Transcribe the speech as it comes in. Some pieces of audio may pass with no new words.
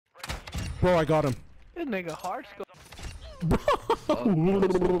Bro, I got him. This nigga hard scope.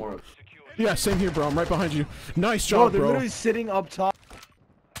 Yeah, same here, bro. I'm right behind you. Nice Bro, job, they're bro. literally sitting up top.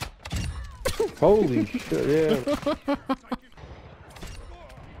 Holy shit, yeah.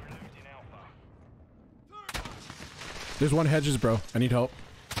 There's one hedges, bro. I need help.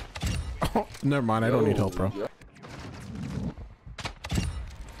 Oh, never mind. I don't need help, bro.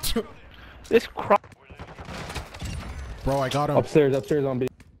 This crap. Bro, I got him. Upstairs on B.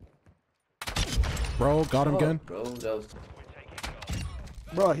 Bro, got him again.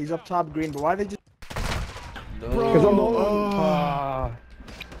 Bro, he's up top green, but why they just... Bro, Because I'm the only one.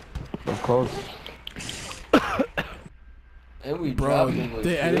 So close. And we bro, dropped them with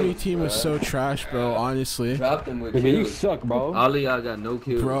the enemy kills, team bro. was so trash, bro. Honestly, Dropped them with Nigga, you kills. suck, bro. All of y'all got no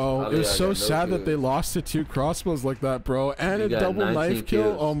kills. bro, All it of was y'all so got no sad that they kills. lost to 2 crossbows like that, bro, and You a got double 19 knife kill.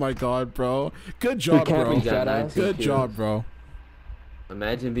 kills. Oh my god, bro. Good job, camping, bro. You got fat ass. 19 Good kills. job, bro.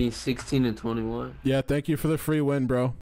 Imagine being 16 and 21. Yeah, thank you for the free win, bro.